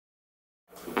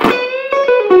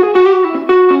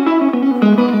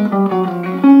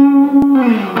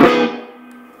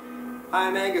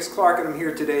I'm Angus Clark and I'm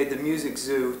here today at the Music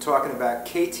Zoo talking about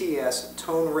KTS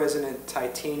Tone-Resonant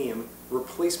Titanium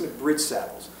replacement bridge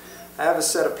saddles. I have a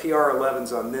set of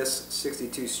PR11s on this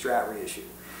 62 Strat reissue.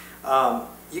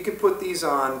 You can put these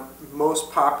on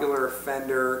most popular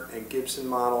Fender and Gibson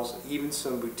models, even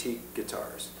some boutique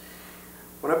guitars.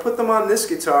 When I put them on this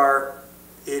guitar,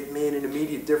 it made an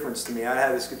immediate difference to me. I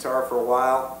had this guitar for a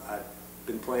while. I've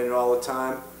been playing it all the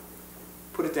time.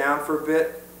 Put it down for a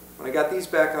bit. When I got these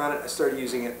back on it, I started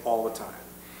using it all the time.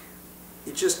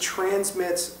 It just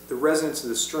transmits the resonance of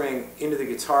the string into the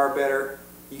guitar better.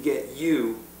 You get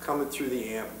you coming through the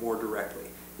amp more directly.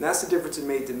 And that's the difference it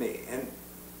made to me. And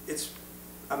it's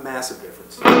a massive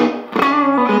difference.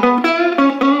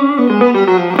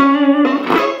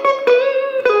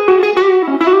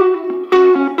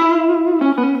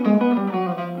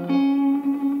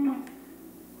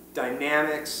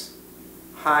 Dynamics,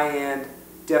 high-end,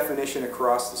 definition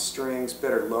across the strings,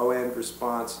 better low-end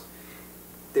response.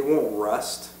 They won't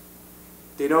rust.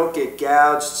 They don't get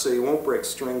gouged, so you won't break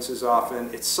strings as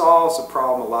often. It solves a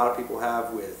problem a lot of people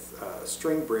have with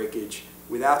string breakage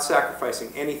without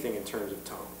sacrificing anything in terms of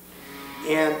tone.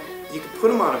 And you can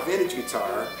put them on a vintage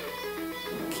guitar,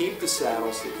 keep the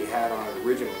saddles that you had on it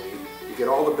originally. You get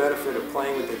all the benefit of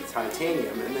playing with the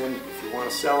titanium, and then if you want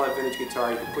to sell that vintage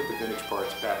guitar, you can put the vintage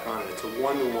parts back on it. It's a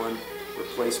one-to-one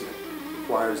replacement.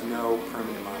 Requires no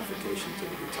permanent modification to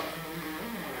the guitar.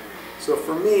 So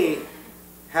for me,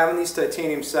 having these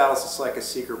titanium saddles is like a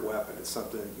secret weapon. It's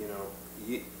something,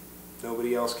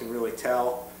 nobody else can really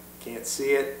tell, can't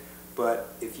see it.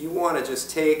 But if you want to just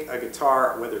take a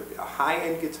guitar, whether it be a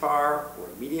high-end guitar or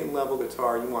a medium-level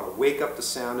guitar, you want to wake up the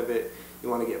sound of it, you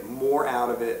want to get more out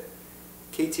of it,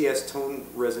 KTS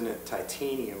Tone-Resonant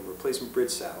Titanium replacement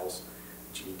bridge saddles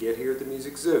that you can get here at the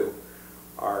Music Zoo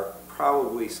are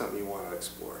probably something you want to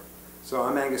explore. So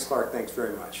I'm Angus Clark, thanks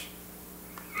very much.